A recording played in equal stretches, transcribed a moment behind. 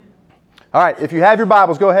All right, if you have your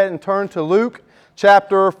Bibles, go ahead and turn to Luke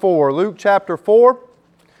chapter 4. Luke chapter 4.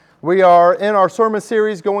 We are in our sermon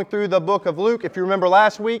series going through the book of Luke. If you remember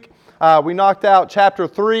last week, we knocked out chapter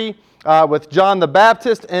 3 with John the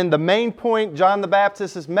Baptist, and the main point, John the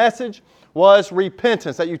Baptist's message was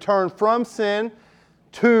repentance, that you turn from sin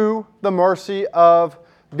to the mercy of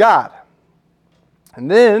God. And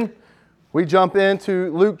then we jump into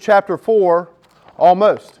Luke chapter 4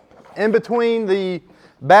 almost. In between the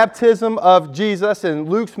baptism of Jesus and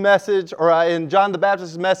Luke's message, or in John the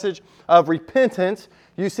Baptist's message of repentance,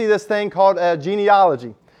 you see this thing called a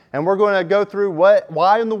genealogy. And we're going to go through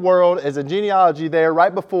why in the world is a genealogy there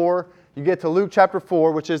right before you get to Luke chapter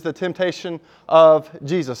 4, which is the temptation of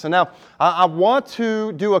Jesus. And now, I want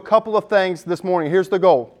to do a couple of things this morning. Here's the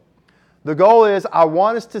goal. The goal is I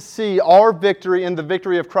want us to see our victory in the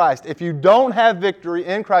victory of Christ. If you don't have victory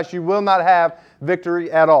in Christ, you will not have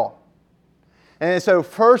victory at all. And so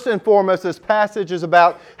first and foremost, this passage is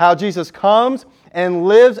about how Jesus comes and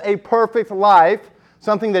lives a perfect life,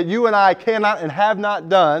 something that you and I cannot and have not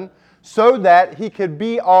done, so that He could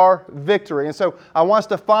be our victory. And so I want us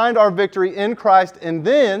to find our victory in Christ, and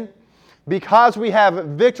then, because we have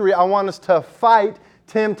victory, I want us to fight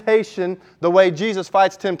temptation the way Jesus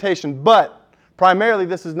fights temptation. But primarily,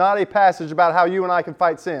 this is not a passage about how you and I can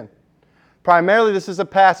fight sin. Primarily, this is a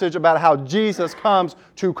passage about how Jesus comes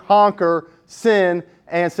to conquer sin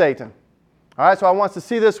and Satan. All right, so I want us to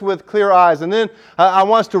see this with clear eyes. And then I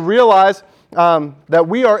want us to realize that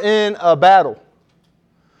we are in a battle.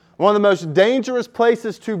 One of the most dangerous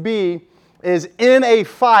places to be is in a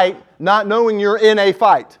fight, not knowing you're in a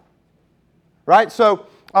fight. Right? So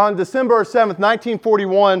on December 7th,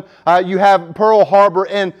 1941, you have Pearl Harbor,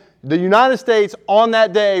 and the United States on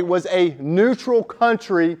that day was a neutral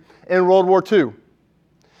country in World War II.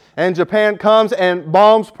 And Japan comes and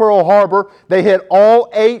bombs Pearl Harbor. They hit all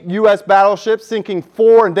 8 U.S. battleships, sinking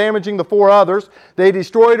 4 and damaging the 4 others. They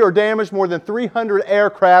destroyed or damaged more than 300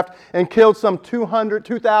 aircraft and killed some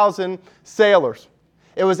 2,000 sailors.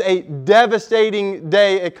 It was a devastating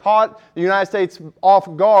day. It caught the United States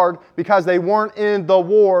off guard because they weren't in the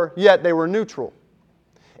war, yet they were neutral.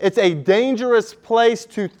 It's a dangerous place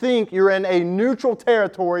to think you're in a neutral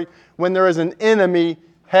territory when there is an enemy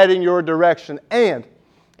heading your direction. And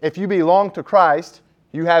if you belong to Christ,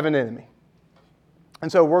 you have an enemy. And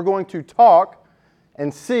so we're going to talk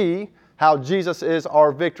and see how Jesus is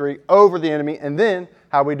our victory over the enemy, and then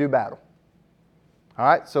how we do battle. All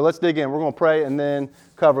right, so let's dig in. We're going to pray and then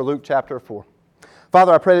cover Luke chapter 4.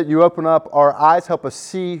 Father, I pray that you open up our eyes, help us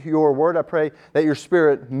see your word. I pray that your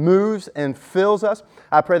Spirit moves and fills us.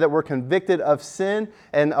 I pray that we're convicted of sin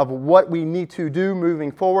and of what we need to do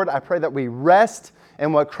moving forward. I pray that we rest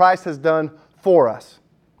in what Christ has done for us.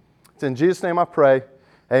 It's in Jesus' name I pray.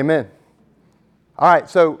 Amen. All right,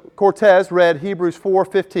 so Cortez read Hebrews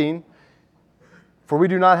 4:15. For we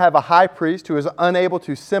do not have a high priest who is unable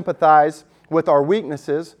to sympathize with our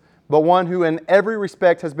weaknesses, but one who in every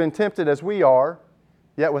respect has been tempted as we are,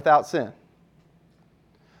 yet without sin.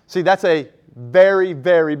 See, that's a very,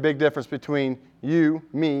 very big difference between you,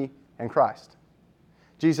 me, and Christ.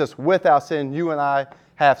 Jesus without sin, you and I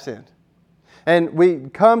have sinned. And we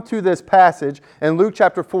come to this passage in Luke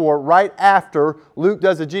chapter 4 right after Luke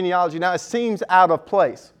does a genealogy. Now, it seems out of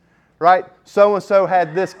place, right? So-and-so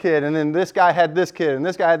had this kid, and then this guy had this kid, and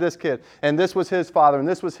this guy had this kid, and this was his father, and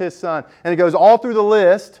this was his son. And it goes all through the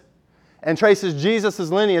list and traces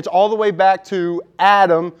Jesus' lineage all the way back to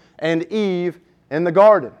Adam and Eve in the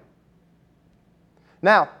garden.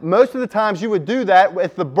 Now, most of the times you would do that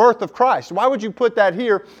with the birth of Christ. Why would you put that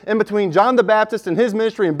here in between John the Baptist and his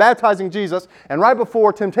ministry and baptizing Jesus and right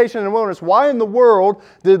before temptation in the wilderness? Why in the world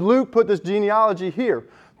did Luke put this genealogy here?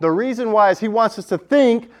 The reason why is he wants us to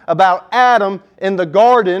think about Adam in the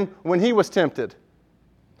garden when he was tempted.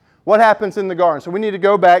 What happens in the garden? So we need to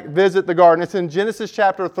go back, visit the garden. It's in Genesis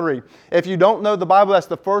chapter 3. If you don't know the Bible, that's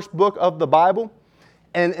the first book of the Bible.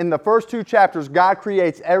 And in the first 2 chapters, God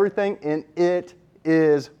creates everything, and it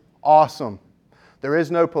is awesome. There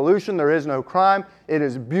is no pollution. There is no crime. It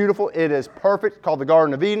is beautiful. It is perfect. It's called the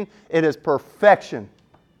Garden of Eden. It is perfection.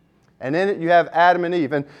 And in it you have Adam and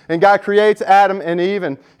Eve. And God creates Adam and Eve,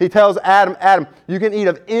 and He tells Adam, Adam, you can eat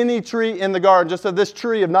of any tree in the garden, just of this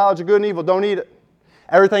tree of knowledge of good and evil. Don't eat it.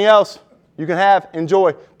 Everything else you can have,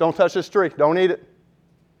 enjoy. Don't touch this tree. Don't eat it.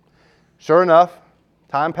 Sure enough,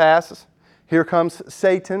 time passes. Here comes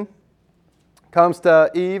Satan. Comes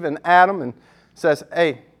to Eve and Adam and says,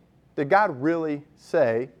 hey, did God really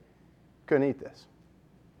say couldn't eat this?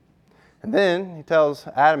 And then he tells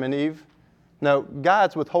Adam and Eve, no,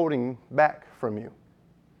 God's withholding back from you.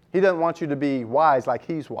 He doesn't want you to be wise like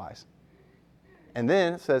He's wise. And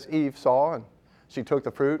then it says Eve saw, and she took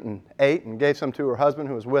the fruit and ate and gave some to her husband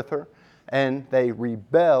who was with her. And they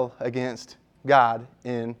rebel against God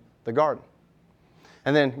in the garden.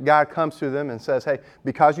 And then God comes to them and says, hey,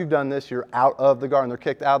 because you've done this, you're out of the garden. They're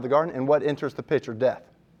kicked out of the garden. And what enters the picture? Death.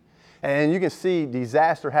 And you can see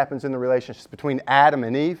disaster happens in the relationships between Adam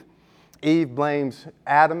and Eve. Eve blames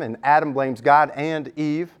Adam, and Adam blames God and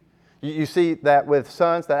Eve. You see that with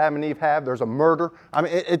sons that Adam and Eve have, there's a murder. I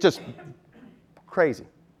mean, it's just crazy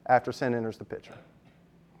after sin enters the picture.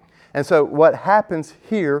 And so what happens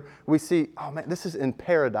here, we see, oh man, this is in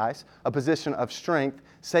paradise, a position of strength.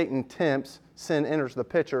 Satan tempts, sin enters the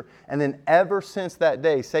picture, and then ever since that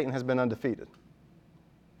day, Satan has been undefeated.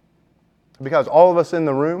 Because all of us in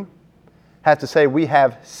the room have to say we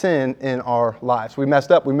have sin in our lives. We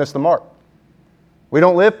messed up, we missed the mark. We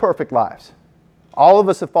don't live perfect lives. All of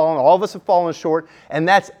us have fallen short, and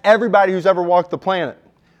that's everybody who's ever walked the planet,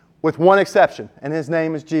 with one exception, and his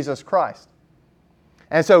name is Jesus Christ.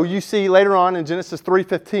 And so you see later on in Genesis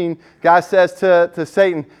 3:15, God says to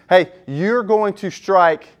Satan, hey, you're going to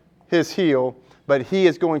strike his heel, but he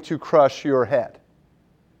is going to crush your head.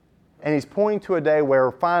 And he's pointing to a day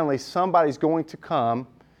where finally somebody's going to come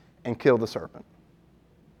and kill the serpent.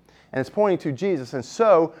 And it's pointing to Jesus. And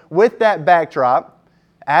so with that backdrop,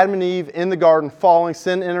 Adam and Eve in the garden falling,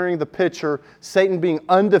 sin entering the picture, Satan being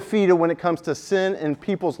undefeated when it comes to sin in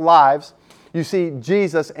people's lives, you see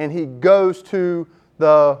Jesus, and he goes to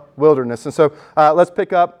the wilderness. And so let's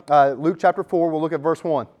pick up Luke chapter 4. We'll look at verse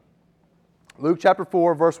 1. Luke chapter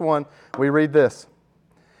 4, verse 1, we read this.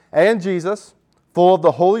 And Jesus, full of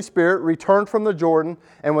the Holy Spirit, returned from the Jordan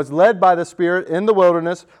and was led by the Spirit in the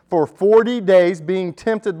wilderness for 40 days, being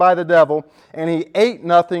tempted by the devil. And he ate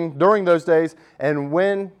nothing during those days, and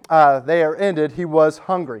when they are ended, he was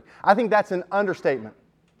hungry. I think that's an understatement.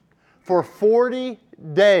 For 40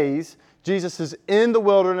 days, Jesus is in the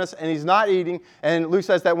wilderness and he's not eating. And Luke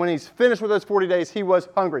says that when he's finished with those 40 days, he was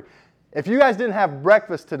hungry. If you guys didn't have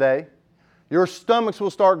breakfast today, your stomachs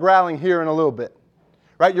will start growling here in a little bit.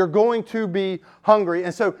 Right? You're going to be hungry.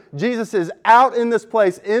 And so Jesus is out in this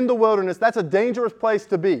place in the wilderness. That's a dangerous place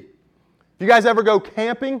to be. If you guys ever go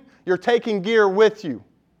camping, you're taking gear with you.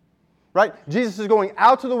 Right? Jesus is going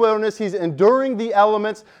out to the wilderness. He's enduring the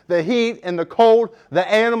elements, the heat and the cold, the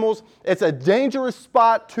animals. It's a dangerous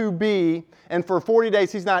spot to be. And for 40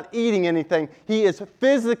 days, he's not eating anything. He is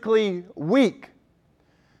physically weak.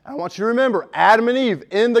 I want you to remember, Adam and Eve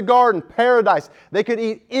in the garden, paradise. They could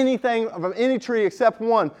eat anything from any tree except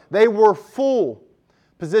one. They were full.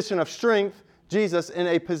 Position of strength, Jesus in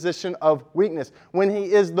a position of weakness. When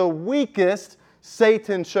he is the weakest,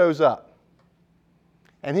 Satan shows up.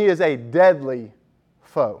 And he is a deadly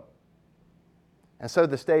foe. And so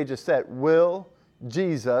the stage is set. Will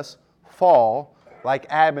Jesus fall like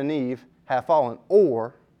Adam and Eve have fallen?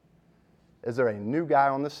 Or is there a new guy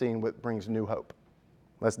on the scene that brings new hope?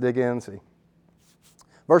 Let's dig in and see.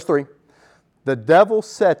 Verse 3. The devil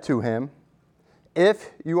said to him,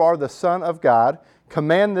 if you are the Son of God,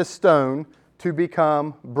 command this stone to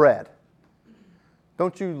become bread.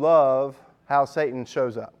 Don't you love how Satan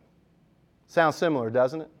shows up? Sounds similar,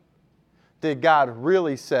 doesn't it? Did God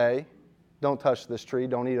really say, don't touch this tree,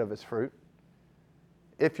 don't eat of its fruit?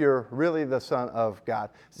 If you're really the Son of God.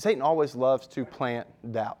 Satan always loves to plant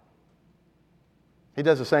doubt. He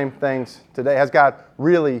does the same things today. Has God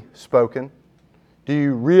really spoken? Do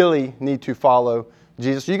you really need to follow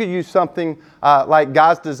Jesus? You could use something like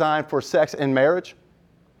God's design for sex and marriage,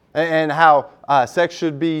 and how sex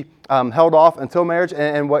should be held off until marriage,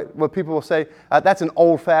 and what people will say, that's an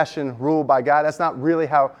old-fashioned rule by God. That's not really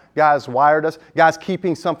how God's wired us. God's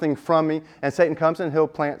keeping something from me, and Satan comes and he'll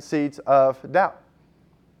plant seeds of doubt.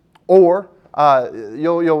 Or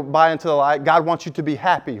you'll buy into the lie, God wants you to be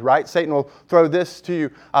happy, right? Satan will throw this to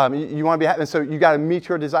you. You want to be happy, and so you got to meet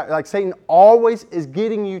your desire. Like Satan always is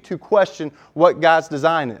getting you to question what God's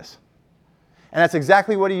design is. And that's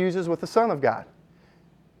exactly what he uses with the Son of God.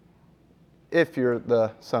 If you're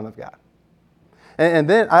the Son of God. And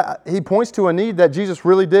then he points to a need that Jesus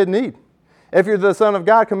really did need. If you're the Son of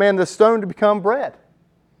God, command this stone to become bread.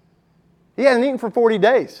 He hadn't eaten for 40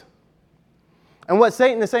 days. And what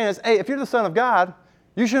Satan is saying is, hey, if you're the Son of God,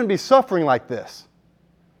 you shouldn't be suffering like this.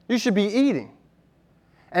 You should be eating.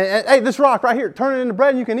 And hey, this rock right here, turn it into bread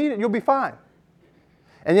and you can eat it, you'll be fine.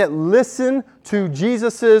 And yet listen to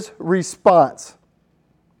Jesus' response.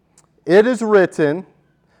 It is written,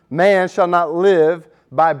 man shall not live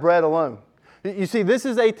by bread alone. You see, this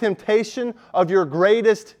is a temptation of your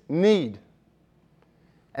greatest need.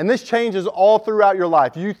 And this changes all throughout your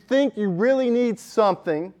life. You think you really need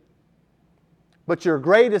something, but your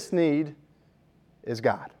greatest need is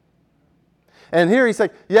God. And here he's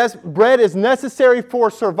like, yes, bread is necessary for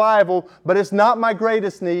survival, but it's not my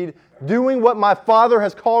greatest need. Doing what my Father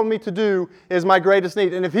has called me to do is my greatest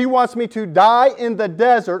need. And if He wants me to die in the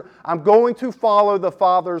desert, I'm going to follow the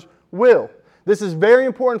Father's will. This is very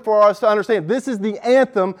important for us to understand. This is the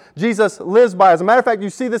anthem Jesus lives by. As a matter of fact, you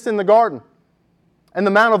see this in the garden, in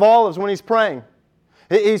the Mount of Olives when He's praying.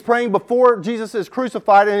 He's praying before Jesus is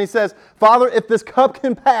crucified, and He says, Father, if this cup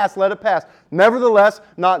can pass, let it pass. Nevertheless,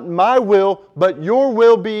 not my will, but your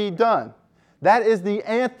will be done. That is the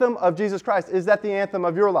anthem of Jesus Christ. Is that the anthem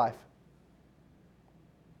of your life?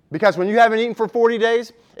 Because when you haven't eaten for 40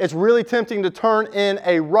 days, it's really tempting to turn in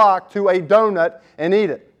a rock to a donut and eat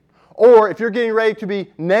it. Or if you're getting ready to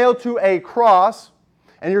be nailed to a cross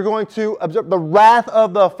and you're going to observe the wrath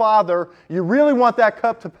of the Father, you really want that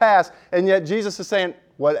cup to pass, and yet Jesus is saying,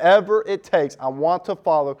 whatever it takes, I want to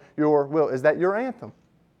follow your will. Is that your anthem?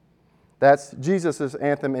 That's Jesus'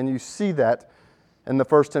 anthem, and you see that in the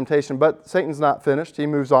first temptation. But Satan's not finished. He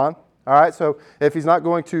moves on. All right, so if he's not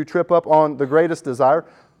going to trip up on the greatest desire,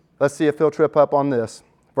 let's see if he'll trip up on this.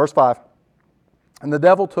 Verse 5. And the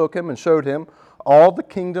devil took him and showed him all the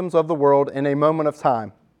kingdoms of the world in a moment of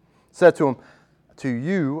time. Said to him, to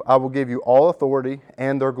you I will give you all authority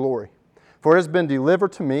and their glory. For it has been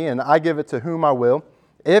delivered to me, and I give it to whom I will.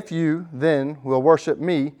 If you then will worship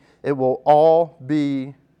me, it will all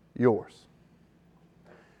be yours.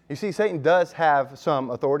 You see, Satan does have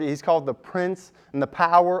some authority. He's called the prince and the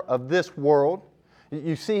power of this world.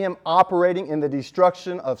 You see him operating in the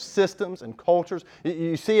destruction of systems and cultures.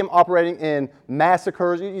 You see him operating in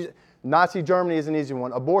massacres. Nazi Germany is an easy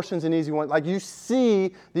one. Abortion's an easy one. Like, you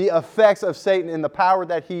see the effects of Satan in the power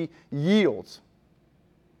that he yields.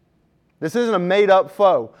 This isn't a made-up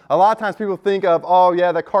foe. A lot of times people think of, oh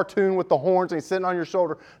yeah, the cartoon with the horns and he's sitting on your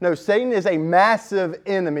shoulder. No, Satan is a massive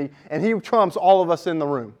enemy, and he trumps all of us in the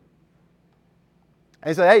room. And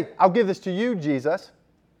he said, hey, I'll give this to you, Jesus.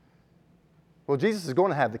 Well, Jesus is going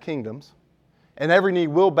to have the kingdoms, and every knee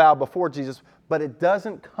will bow before Jesus, but it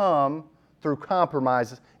doesn't come through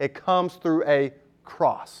compromises. It comes through a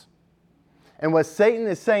cross. And what Satan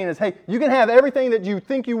is saying is, hey, you can have everything that you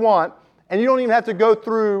think you want, and you don't even have to go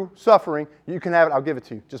through suffering. You can have it. I'll give it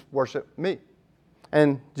to you. Just worship me.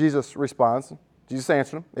 And Jesus responds. Jesus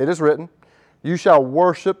answered him, it is written, you shall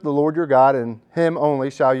worship the Lord your God, and Him only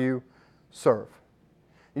shall you serve.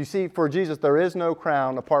 You see, for Jesus, there is no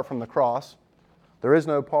crown apart from the cross. There is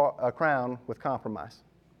no crown with compromise.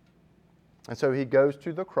 And so He goes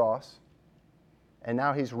to the cross, and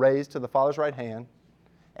now He's raised to the Father's right hand,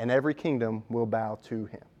 and every kingdom will bow to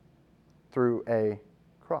Him through a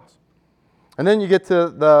cross. And then you get to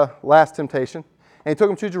the last temptation. And He took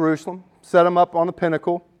him to Jerusalem, set him up on the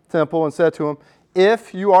pinnacle temple, and said to him,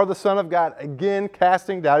 if you are the Son of God, again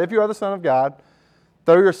casting doubt, if you are the Son of God,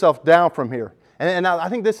 throw yourself down from here. And now I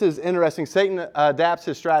think this is interesting. Satan adapts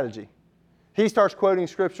his strategy. He starts quoting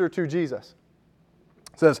Scripture to Jesus.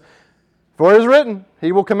 It says, for it is written,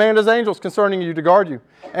 He will command His angels concerning you to guard you.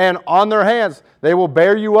 And on their hands they will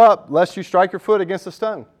bear you up, lest you strike your foot against a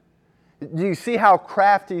stone. Do you see how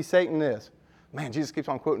crafty Satan is? Man, Jesus keeps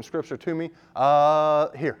on quoting Scripture to me.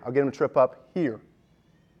 Here, I'll get him to trip up here.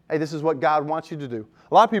 Hey, this is what God wants you to do.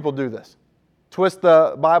 A lot of people do this. Twist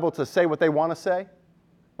the Bible to say what they want to say.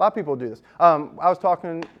 A lot of people do this. I was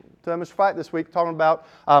talking to Mr. Fight this week, talking about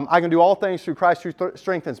I can do all things through Christ who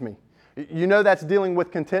strengthens me. You know that's dealing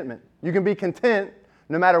with contentment. You can be content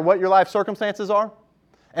no matter what your life circumstances are.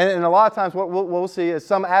 And a lot of times what we'll see is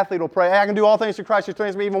some athlete will pray, hey, I can do all things through Christ who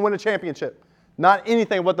strengthens me, even win a championship. Not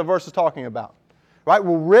anything what the verse is talking about. Right?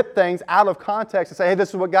 We'll rip things out of context and say, hey, this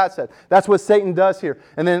is what God said. That's what Satan does here.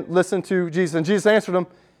 And then listen to Jesus. And Jesus answered him,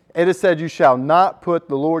 it is said, you shall not put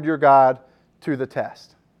the Lord your God to the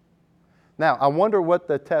test. Now, I wonder what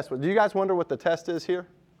the test was. Do you guys wonder what the test is here?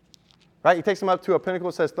 Right? He takes him up to a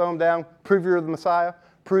pinnacle, says, throw him down, prove you're the Messiah,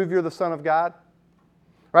 prove you're the Son of God.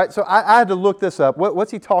 Right? So I had to look this up.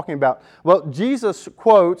 What's he talking about? Well, Jesus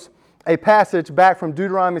quotes a passage back from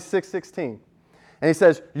Deuteronomy 6:16. And he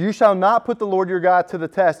says, you shall not put the Lord your God to the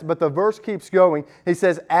test. But the verse keeps going. He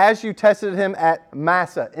says, as you tested him at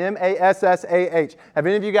Massah, M-A-S-S-A-H. Have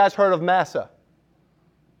any of you guys heard of Massah?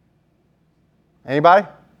 Anybody?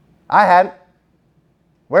 I hadn't.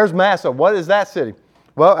 Where's Massah? What is that city?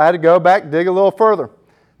 Well, I had to go back, dig a little further.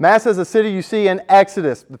 Massah is a city you see in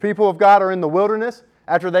Exodus. The people of God are in the wilderness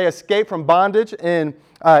after they escape from bondage in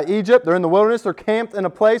Egypt. They're in the wilderness. They're camped in a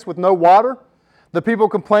place with no water. The people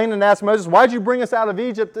complained and asked Moses, why'd you bring us out of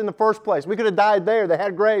Egypt in the first place? We could have died there. They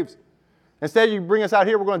had graves. Instead, you bring us out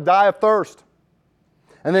here, we're going to die of thirst.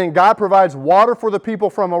 And then God provides water for the people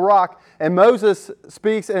from a rock. And Moses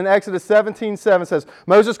speaks in Exodus 17:7, says,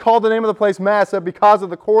 Moses called the name of the place Massah because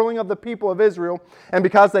of the quarreling of the people of Israel and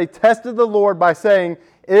because they tested the Lord by saying,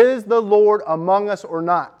 is the Lord among us or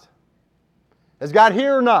not? Is God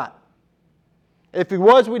here or not? If He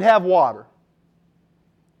was, we'd have water.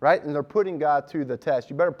 Right? And they're putting God to the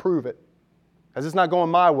test. You better prove it. Because it's not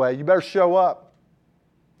going my way. You better show up.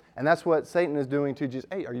 And that's what Satan is doing to Jesus.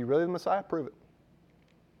 Hey, are you really the Messiah? Prove it.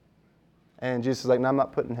 And Jesus is like, no, I'm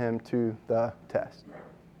not putting him to the test.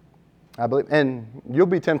 I believe. And you'll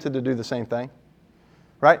be tempted to do the same thing.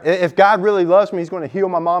 Right? If God really loves me, He's going to heal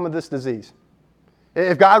my mom of this disease.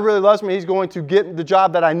 If God really loves me, He's going to get the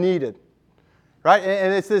job that I needed. Right?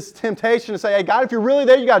 And it's this temptation to say, hey, God, if you're really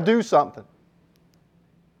there, you got to do something.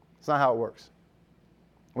 It's not how it works.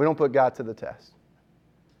 We don't put God to the test.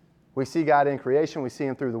 We see God in creation. We see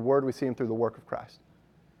Him through the Word. We see Him through the work of Christ.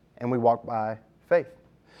 And we walk by faith.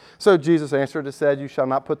 So Jesus answered and said, you shall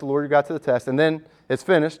not put the Lord your God to the test. And then it's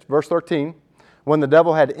finished. Verse 13. When the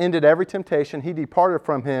devil had ended every temptation, he departed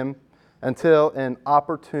from him until an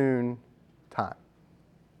opportune time.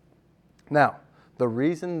 Now, the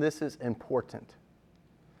reason this is important,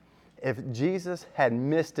 if Jesus had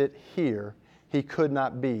missed it here, He could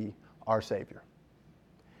not be our Savior.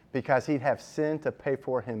 Because He'd have sin to pay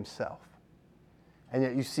for Himself. And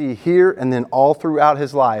yet you see here and then all throughout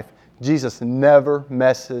His life, Jesus never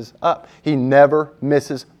messes up. He never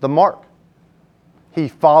misses the mark. He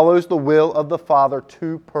follows the will of the Father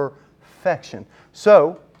to perfection.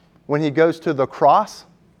 So, when He goes to the cross,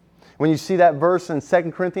 when you see that verse in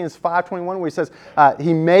 2 Corinthians 5:21 where He says,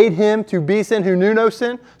 He made Him to be sin who knew no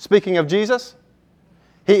sin, speaking of Jesus.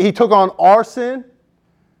 He took on our sin.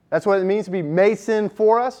 That's what it means to be made sin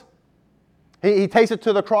for us. He takes it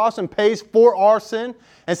to the cross and pays for our sin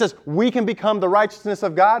and says we can become the righteousness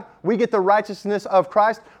of God. We get the righteousness of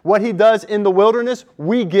Christ. What He does in the wilderness,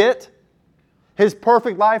 we get. His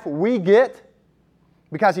perfect life, we get.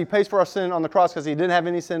 Because He pays for our sin on the cross because He didn't have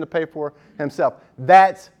any sin to pay for Himself.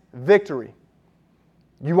 That's victory.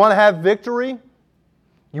 You want to have victory?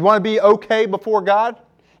 You want to be okay before God?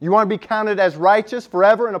 You want to be counted as righteous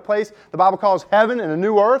forever in a place the Bible calls heaven and a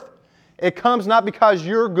new earth? It comes not because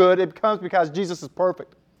you're good, it comes because Jesus is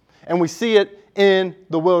perfect. And we see it in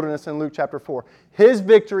the wilderness in Luke chapter 4. His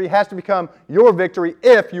victory has to become your victory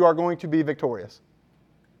if you are going to be victorious.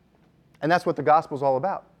 And that's what the gospel is all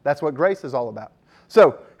about. That's what grace is all about.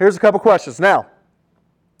 So, here's a couple questions. Now,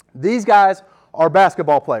 these guys are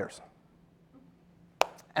basketball players.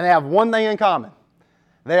 And they have one thing in common.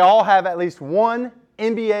 They all have at least one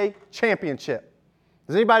NBA championship.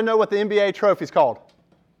 Does anybody know what the NBA trophy is called?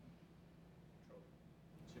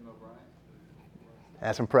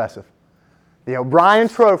 That's impressive. The O'Brien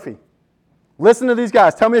Trophy. Listen to these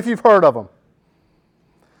guys. Tell me if you've heard of them.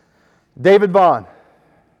 David Vaughn,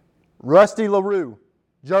 Rusty LaRue,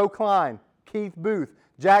 Joe Klein, Keith Booth,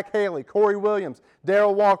 Jack Haley, Corey Williams,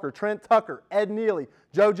 Darrell Walker, Trent Tucker, Ed Neely,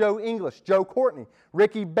 JoJo English, Joe Courtney,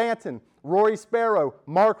 Ricky Banton, Rory Sparrow,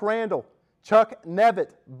 Mark Randall, Chuck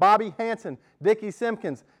Nevitt, Bobby Hansen, Dickie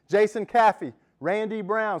Simpkins, Jason Caffey, Randy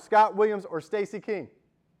Brown, Scott Williams, or Stacey King.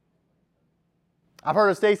 I've heard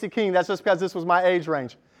of Stacey King. That's just because this was my age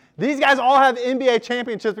range. These guys all have NBA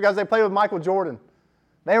championships because they played with Michael Jordan.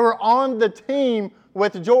 They were on the team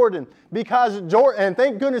with Jordan because Jordan, and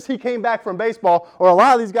thank goodness he came back from baseball, or a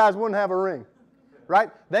lot of these guys wouldn't have a ring.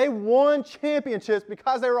 Right? They won championships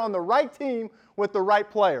because they were on the right team with the right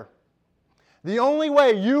player. The only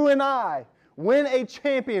way you and I win a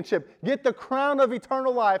championship, get the crown of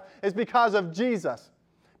eternal life, is because of Jesus.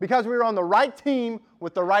 Because we were on the right team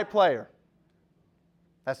with the right player.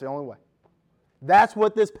 That's the only way. That's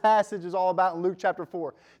what this passage is all about in Luke chapter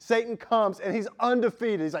 4. Satan comes and he's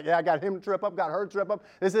undefeated. He's like, yeah, I got him to trip up, got her to trip up.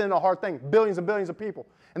 This isn't a hard thing. Billions and billions of people.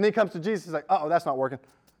 And then he comes to Jesus. He's like, uh-oh, that's not working.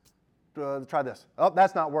 Try this. Oh,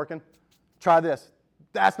 that's not working. Try this.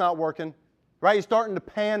 That's not working. Right? He's starting to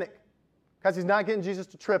panic because he's not getting Jesus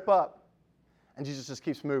to trip up. And Jesus just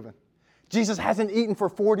keeps moving. Jesus hasn't eaten for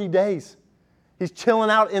 40 days. He's chilling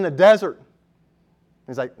out in a desert.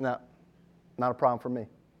 He's like, no, not a problem for me.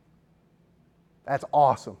 That's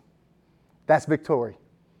awesome. That's victory.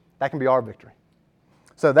 That can be our victory.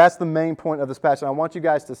 So that's the main point of this passage. I want you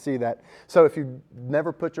guys to see that. So if you've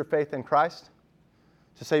never put your faith in Christ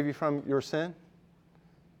to save you from your sin,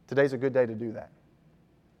 today's a good day to do that.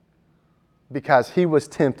 Because He was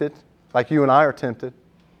tempted, like you and I are tempted,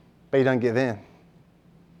 but He doesn't give in.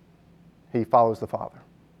 He follows the Father.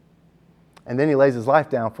 And then He lays His life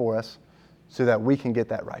down for us so that we can get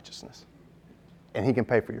that righteousness. And He can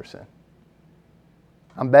pay for your sin.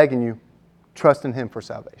 I'm begging you, trust in Him for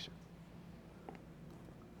salvation.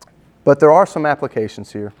 But there are some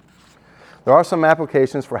applications here. there are some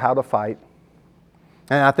applications for how to fight.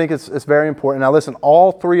 And I think it's very important. Now listen,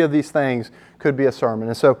 all three of these things could be a sermon.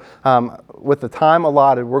 And so with the time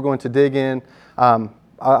allotted, we're going to dig in.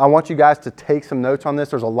 I want you guys to take some notes on this.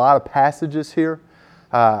 There's a lot of passages here.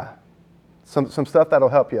 Some stuff that'll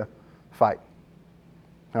help you fight.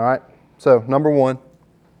 All right? So number one,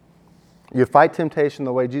 you fight temptation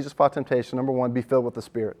the way Jesus fought temptation. Number one, be filled with the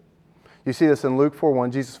Spirit. You see this in Luke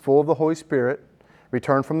 4:1. Jesus, full of the Holy Spirit,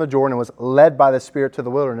 returned from the Jordan and was led by the Spirit to the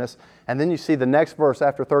wilderness. And then you see the next verse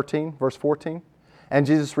after 13, verse 14. And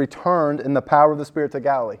Jesus returned in the power of the Spirit to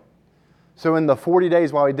Galilee. So in the 40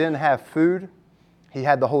 days while he didn't have food, he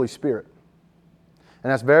had the Holy Spirit.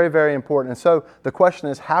 And that's very, very important. And so the question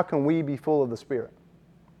is, how can we be full of the Spirit?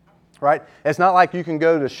 Right? It's not like you can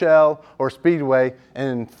go to Shell or Speedway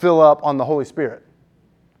and fill up on the Holy Spirit.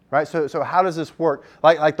 Right? So how does this work?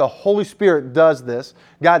 Like the Holy Spirit does this.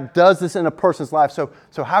 God does this in a person's life. So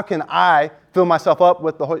how can I fill myself up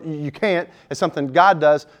with the Holy? You can't. It's something God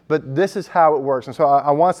does, but this is how it works. And so I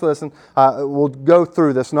want us to listen. We'll go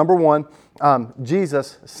through this. Number one,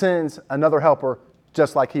 Jesus sends another helper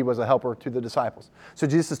just like he was a helper to the disciples. So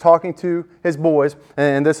Jesus is talking to his boys,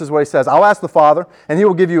 and this is what he says. I'll ask the Father, and he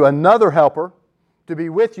will give you another helper to be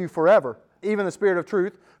with you forever, even the Spirit of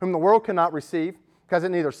truth, whom the world cannot receive, because it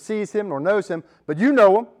neither sees him nor knows him, but you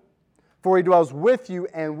know him, for he dwells with you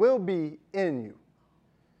and will be in you.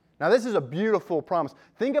 Now this is a beautiful promise.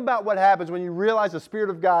 Think about what happens when you realize the Spirit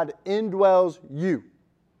of God indwells you.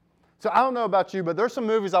 So I don't know about you, but there's some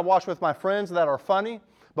movies I watch with my friends that are funny,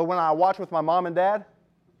 but when I watch with my mom and dad,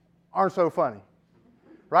 aren't so funny.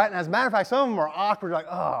 Right? And as a matter of fact, some of them are awkward, like,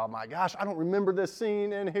 oh my gosh, I don't remember this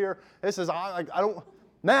scene in here. This is, I don't.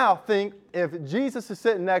 Now think, if Jesus is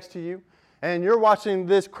sitting next to you, and you're watching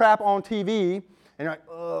this crap on TV, and you're like,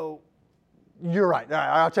 oh, you're right. All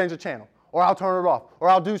right, I'll change the channel, or I'll turn it off, or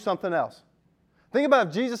I'll do something else. Think about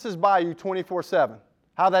if Jesus is by you 24/7,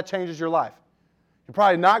 how that changes your life. You're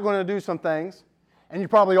probably not going to do some things, and you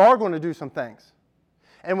probably are going to do some things.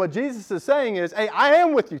 And what Jesus is saying is, hey, I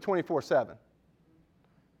am with you 24/7.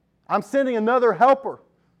 I'm sending another helper.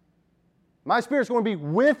 My Spirit's going to be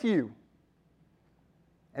with you.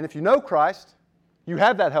 And if you know Christ, you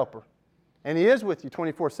have that helper. And he is with you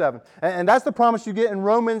 24/7. And that's the promise you get in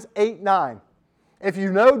Romans 8:9. If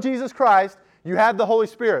you know Jesus Christ, you have the Holy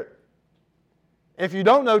Spirit. If you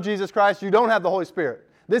don't know Jesus Christ, you don't have the Holy Spirit.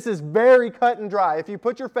 This is very cut and dry. If you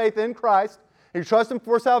put your faith in Christ, you trust him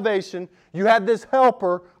for salvation, you have this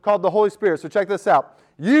helper called the Holy Spirit. So check this out.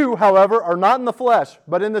 You, however, are not in the flesh,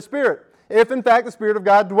 but in the Spirit, if in fact the Spirit of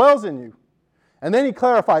God dwells in you. And then he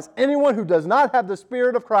clarifies, anyone who does not have the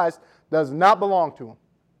Spirit of Christ does not belong to him.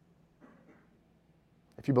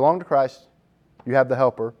 If you belong to Christ, you have the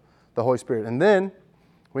helper, the Holy Spirit. And then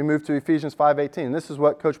we move to Ephesians 5:18. And this is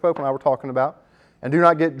what Coach Pope and I were talking about. And do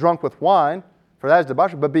not get drunk with wine, for that is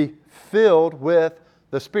debauchery, but be filled with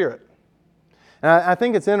the Spirit. And I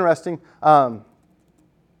think it's interesting, the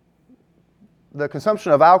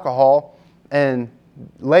consumption of alcohol and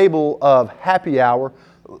label of happy hour,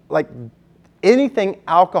 like anything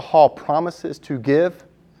alcohol promises to give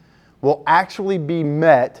will actually be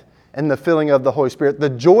met in the filling of the Holy Spirit. The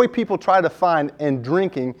joy people try to find in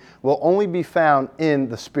drinking will only be found in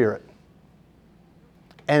the Spirit.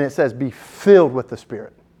 And it says, be filled with the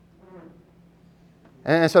Spirit.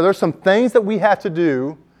 And so there's some things that we have to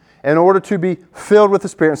do in order to be filled with the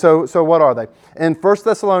Spirit. So what are they? In 1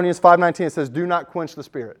 Thessalonians 5:19 it says, do not quench the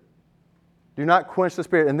Spirit. Do not quench the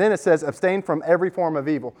Spirit. And then it says, abstain from every form of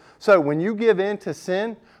evil. So when you give in to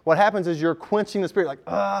sin, what happens is you're quenching the Spirit. Like,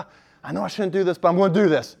 I know I shouldn't do this, but I'm going to do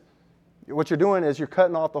this. What you're doing is you're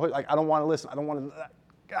cutting off the Holy. Like, I don't want to listen. I don't want to,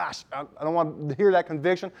 I don't want to hear that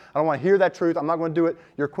conviction. I don't want to hear that truth. I'm not going to do it.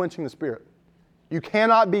 You're quenching the Spirit. You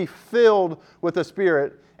cannot be filled with the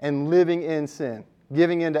Spirit and living in sin,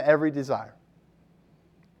 giving in to every desire.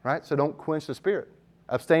 Right? So don't quench the Spirit.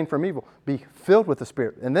 Abstain from evil. Be filled with the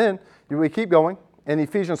Spirit. And then we keep going. In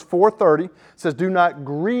Ephesians 4:30, it says, do not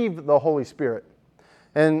grieve the Holy Spirit.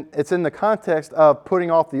 And it's in the context of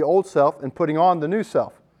putting off the old self and putting on the new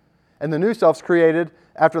self. And the new self's created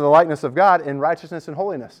after the likeness of God in righteousness and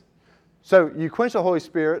holiness. So you quench the Holy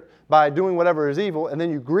Spirit by doing whatever is evil, and then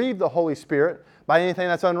you grieve the Holy Spirit by anything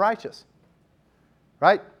that's unrighteous.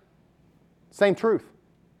 Right? Same truth.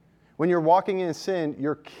 When you're walking in sin,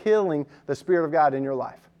 you're killing the Spirit of God in your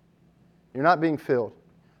life. You're not being filled.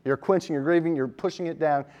 You're quenching, you're grieving, you're pushing it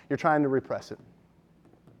down, you're trying to repress it.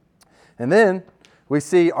 And then we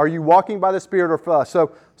see, are you walking by the Spirit or flesh?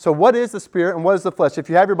 So what is the Spirit and what is the flesh? If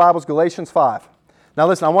you have your Bibles, Galatians 5. Now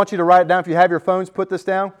listen, I want you to write it down. If you have your phones, put this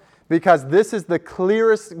down, because this is the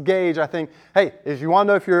clearest gauge, I think. Hey, if you want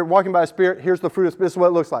to know if you're walking by the Spirit, here's the fruit of the Spirit. This is what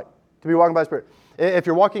it looks like to be walking by the Spirit. If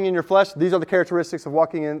you're walking in your flesh, these are the characteristics of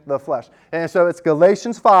walking in the flesh. And so it's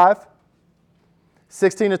Galatians 5,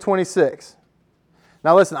 16 to 26.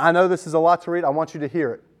 Now listen, I know this is a lot to read. I want you to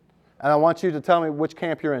hear it. And I want you to tell me which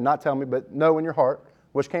camp you're in. Not tell me, but know in your heart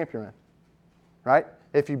which camp you're in. Right?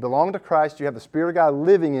 If you belong to Christ, you have the Spirit of God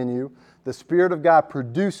living in you. The Spirit of God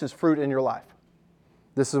produces fruit in your life.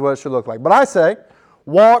 This is what it should look like. But I say,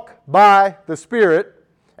 walk by the Spirit,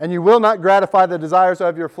 and you will not gratify the desires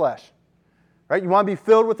of your flesh. Right? You want to be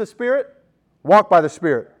filled with the Spirit? Walk by the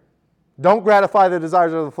Spirit. Don't gratify the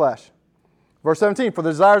desires of the flesh. Verse 17, for the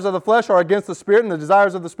desires of the flesh are against the Spirit, and the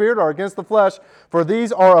desires of the Spirit are against the flesh, for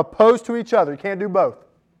these are opposed to each other. You can't do both.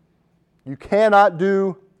 You cannot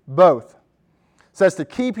do both. It says to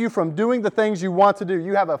keep you from doing the things you want to do.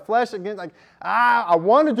 You have a flesh against, I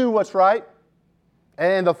want to do what's right,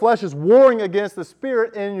 and the flesh is warring against the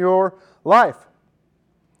Spirit in your life.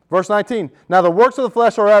 Verse 19, now the works of the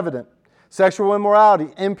flesh are evident. Sexual immorality,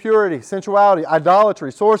 impurity, sensuality,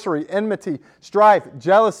 idolatry, sorcery, enmity, strife,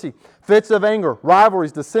 jealousy, fits of anger,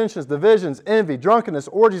 rivalries, dissensions, divisions, envy, drunkenness,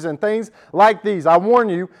 orgies, and things like these. I warn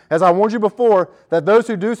you, as I warned you before, that those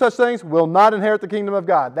who do such things will not inherit the kingdom of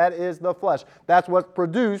God. That is the flesh. That's what's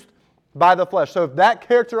produced by the flesh. So if that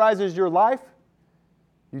characterizes your life,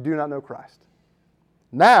 you do not know Christ.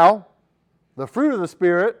 Now, the fruit of the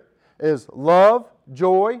Spirit is love,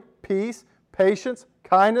 joy, peace, patience,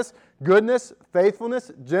 kindness, goodness,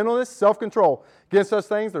 faithfulness, gentleness, self-control. Against such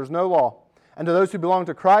things there's no law. And to those who belong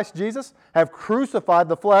to Christ Jesus have crucified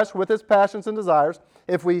the flesh with its passions and desires.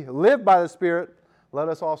 If we live by the Spirit, let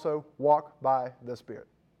us also walk by the Spirit.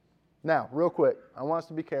 Now, real quick, I want us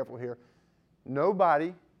to be careful here.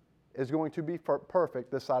 Nobody is going to be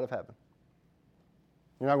perfect this side of heaven.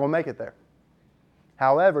 You're not going to make it there.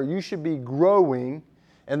 However, you should be growing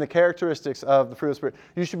in the characteristics of the fruit of the Spirit.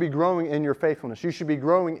 You should be growing in your faithfulness. You should be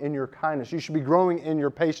growing in your kindness. You should be growing in your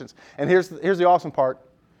patience. And here's the awesome part.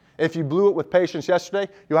 If you blew it with patience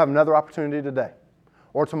yesterday, you'll have another opportunity today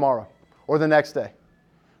or tomorrow or the next day.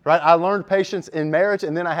 Right? I learned patience in marriage,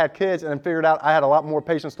 and then I had kids and figured out I had a lot more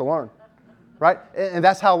patience to learn. Right? And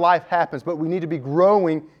that's how life happens. But we need to be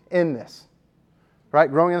growing in this. Right?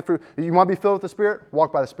 Growing in the fruit. You want to be filled with the Spirit?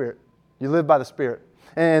 Walk by the Spirit. You live by the Spirit.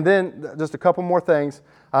 And then just a couple more things.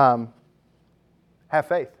 Have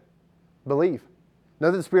faith. Believe.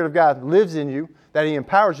 Know that the Spirit of God lives in you, that He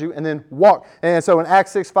empowers you, and then walk. And so in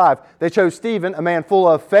Acts 6:5, they chose Stephen, a man full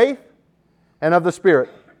of faith and of the Spirit.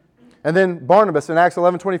 And then Barnabas in Acts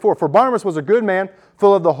 11:24. For Barnabas was a good man,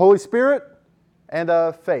 full of the Holy Spirit and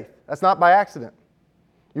of faith. That's not by accident.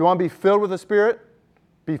 You want to be filled with the Spirit?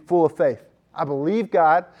 Be full of faith. I believe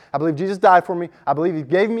God. I believe Jesus died for me. I believe He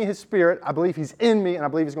gave me His Spirit. I believe He's in me, and I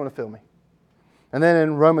believe He's going to fill me. And then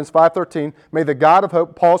in Romans 5:13, may the God of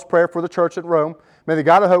hope, Paul's prayer for the church at Rome, may the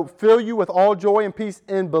God of hope fill you with all joy and peace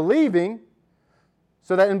in believing,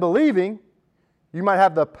 so that in believing you might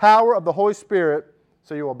have the power of the Holy Spirit,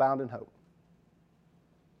 so you will abound in hope.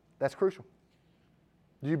 That's crucial.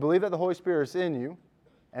 Do you believe that the Holy Spirit is in you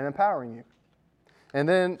and empowering you? And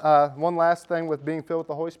then one last thing with being filled with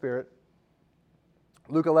the Holy Spirit.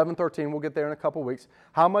 Luke 11:13, we'll get there in a couple weeks.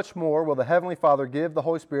 How much more will the Heavenly Father give the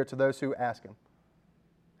Holy Spirit to those who ask Him?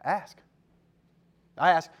 Ask. I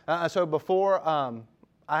ask. So before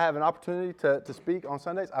I have an opportunity to speak on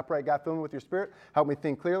Sundays, I pray, God, fill me with your Spirit. Help me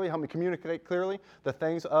think clearly. Help me communicate clearly the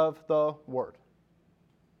things of the Word.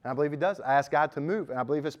 And I believe He does. I ask God to move, and I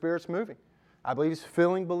believe His Spirit's moving. I believe He's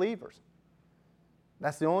filling believers.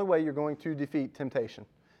 That's the only way you're going to defeat temptation,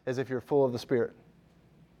 is if you're full of the Spirit.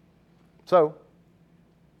 So,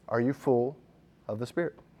 are you full of the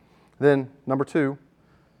Spirit? Then, number 2,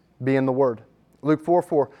 be in the Word. Luke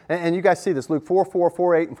 4:4. And you guys see this. Luke 4:4,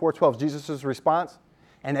 4:8, and 4:12 is Jesus' response.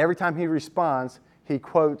 And every time He responds, He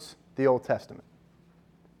quotes the Old Testament.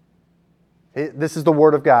 This is the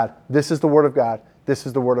Word of God. This is the Word of God. This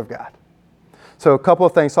is the Word of God. So a couple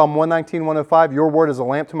of things. Psalm 119, 105, your Word is a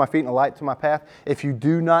lamp to my feet and a light to my path. If you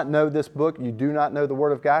do not know this book, you do not know the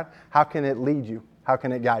Word of God, how can it lead you? How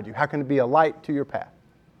can it guide you? How can it be a light to your path?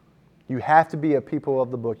 You have to be a people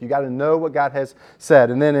of the book. You got to know what God has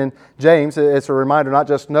said. And then in James, it's a reminder, not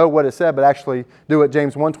just know what it said, but actually do it.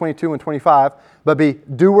 James 1:22 and 25. But be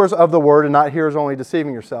doers of the word and not hearers only,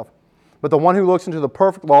 deceiving yourself. But the one who looks into the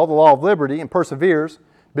perfect law, the law of liberty, and perseveres,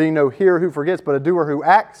 being no hearer who forgets, but a doer who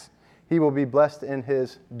acts, he will be blessed in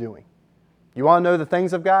his doing. You want to know the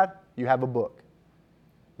things of God? You have a book.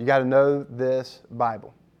 You got to know this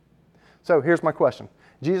Bible. So here's my question.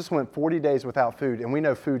 Jesus went 40 days without food, and we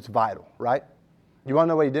know food's vital, right? You want to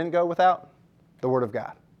know what He didn't go without? The Word of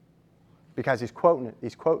God. because he's quoting it,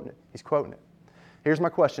 he's quoting it, he's quoting it. Here's my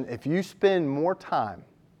question. If you spend more time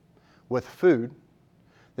with food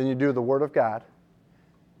than you do the Word of God,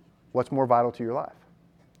 what's more vital to your life?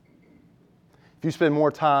 If you spend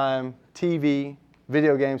more time TV,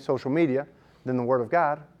 video games, social media than the Word of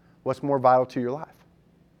God, what's more vital to your life?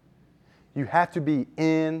 You have to be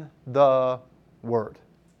in the Word.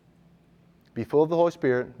 Be full of the Holy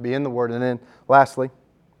Spirit, be in the Word, and then lastly,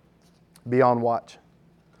 be on watch.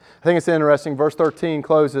 I think it's interesting. Verse 13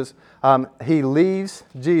 closes, he leaves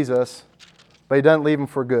Jesus, but he doesn't leave him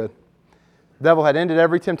for good. The devil had ended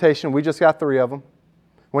every temptation. We just got 3 of them.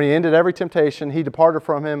 When he ended every temptation, he departed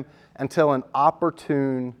from him until an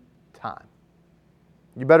opportune time.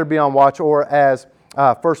 You better be on watch, or as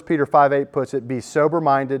 1 Peter 5:8 puts it, be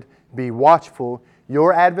sober-minded, be watchful.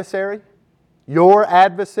 Your adversary,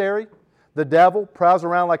 the devil, prowls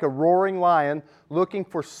around like a roaring lion looking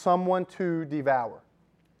for someone to devour.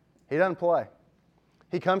 He doesn't play.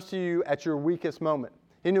 He comes to you at your weakest moment.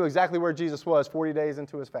 He knew exactly where Jesus was 40 days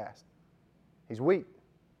into his fast. He's weak.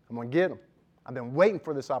 I'm going to get him. I've been waiting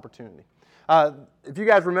for this opportunity. If you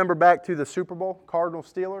guys remember back to the Super Bowl,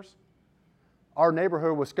 Cardinals-Steelers, our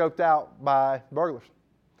neighborhood was scoped out by burglars.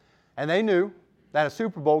 And they knew that a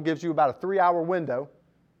Super Bowl gives you about a 3-hour window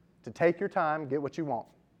to take your time, get what you want.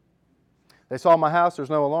 They saw my house. There's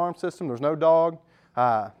no alarm system. There's no dog.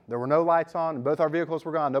 There were no lights on, and both our vehicles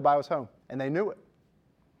were gone. Nobody was home, and they knew it.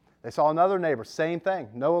 They saw another neighbor, same thing.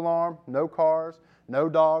 No alarm, no cars, no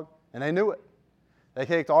dog, and they knew it. They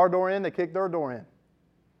kicked our door in. They kicked their door in.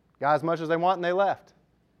 Got as much as they want, and they left.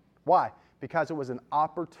 Why? Because it was an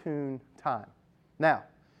opportune time. Now,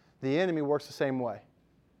 the enemy works the same way.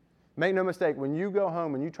 Make no mistake, when you go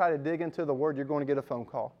home and you try to dig into the Word, you're going to get a phone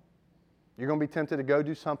call. You're going to be tempted to go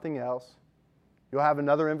do something else. You'll have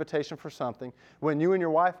another invitation for something. When you and your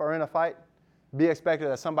wife are in a fight, be expected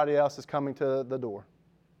that somebody else is coming to the door.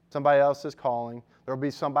 Somebody else is calling. There will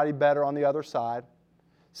be somebody better on the other side.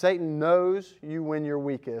 Satan knows you when you're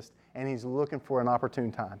weakest, and he's looking for an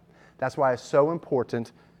opportune time. That's why it's so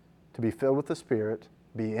important to be filled with the Spirit,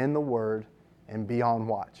 be in the Word, and be on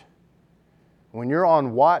watch. When you're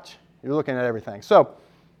on watch, you're looking at everything. So,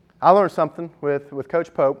 I learned something with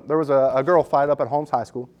Coach Pope. There was a girl fight up at Holmes High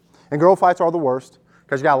School. And girl fights are the worst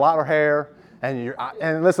because you got a lot of hair.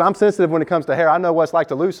 And listen, I'm sensitive when it comes to hair. I know what it's like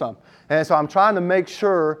to lose some. And so I'm trying to make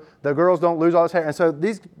sure the girls don't lose all this hair. And so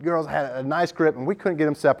these girls had a nice grip, and we couldn't get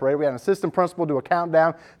them separated. We had an assistant principal do a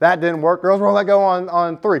countdown. That didn't work. Girls won't let go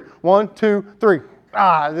on 3. 1, 2, 3. It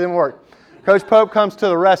didn't work. Coach Pope comes to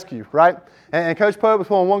the rescue, right? And Coach Pope is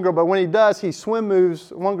pulling one girl, but when he does, he swim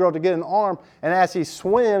moves one girl to get an arm, and as he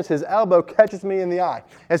swims, his elbow catches me in the eye.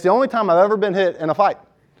 It's the only time I've ever been hit in a fight,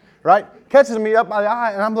 right? Catches me up by the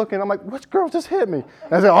eye, and I'm looking, I'm like, which girl just hit me?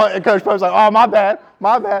 And Coach Pope's like, oh, my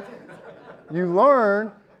bad. You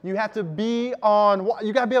learn you have to be on,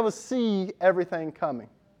 you got to be able to see everything coming.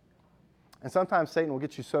 And sometimes Satan will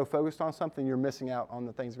get you so focused on something, you're missing out on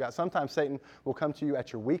the things of God. Sometimes Satan will come to you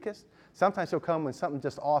at your weakest. Sometimes he'll come when something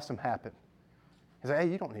just awesome happened. He's like, hey,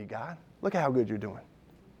 you don't need God. Look at how good you're doing.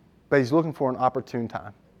 But he's looking for an opportune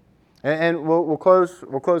time. And we'll close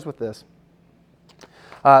with this.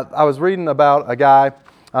 I was reading about a guy,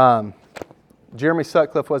 Jeremy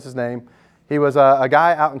Sutcliffe was his name. He was a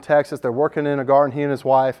guy out in Texas. They're working in a garden, he and his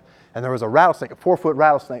wife, and there was a rattlesnake, a 4-foot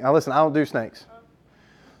rattlesnake. Now listen, I don't do snakes.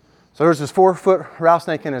 So there's this 4-foot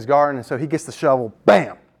rattlesnake in his garden, and so he gets the shovel,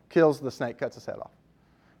 bam, kills the snake, cuts its head off.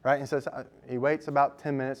 Right? And so he waits about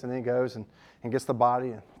 10 minutes, and then he goes and gets the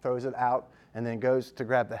body and throws it out, and then goes to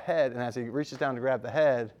grab the head, and as he reaches down to grab the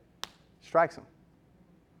head, strikes him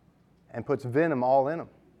and puts venom all in him.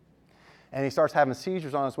 And he starts having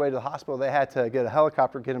seizures on his way to the hospital. They had to get a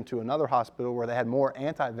helicopter, get him to another hospital where they had more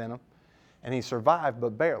anti-venom, and he survived,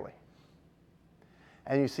 but barely.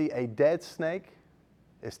 And you see, a dead snake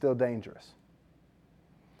is still dangerous.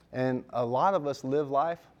 And a lot of us live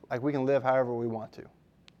life like we can live however we want to.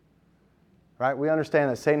 Right? We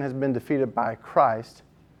understand that Satan has been defeated by Christ,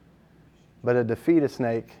 but a defeated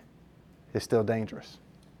snake is still dangerous.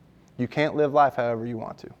 You can't live life however you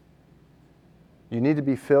want to. You need to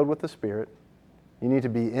be filled with the Spirit. You need to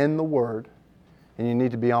be in the Word, and you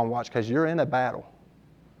need to be on watch because you're in a battle.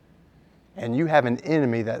 And you have an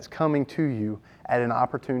enemy that's coming to you at an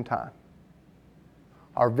opportune time.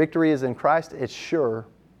 Our victory is in Christ. It's sure,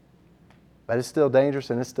 but it's still dangerous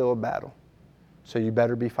and it's still a battle. So you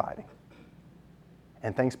better be fighting.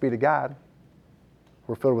 And thanks be to God,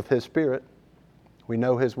 we're filled with His Spirit. We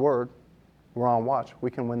know His Word. We're on watch.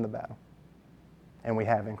 We can win the battle. And we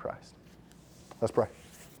have in Christ. Let's pray.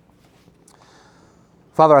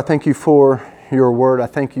 Father, I thank you for your word. I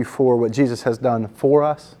thank you for what Jesus has done for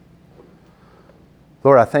us.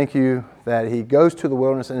 Lord, I thank you that he goes to the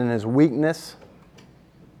wilderness and in his weakness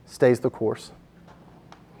stays the course.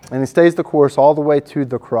 And he stays the course all the way to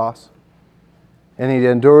the cross. And he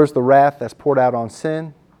endures the wrath that's poured out on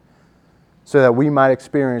sin so that we might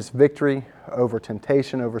experience victory over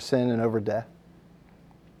temptation, over sin, and over death.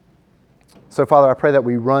 So, Father, I pray that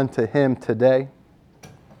we run to him today.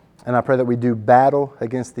 And I pray that we do battle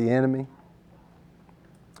against the enemy,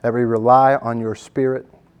 that we rely on your Spirit,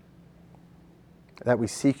 that we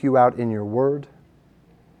seek you out in your word,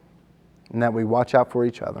 and that we watch out for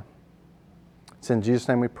each other. It's in Jesus'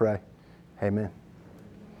 name we pray. Amen.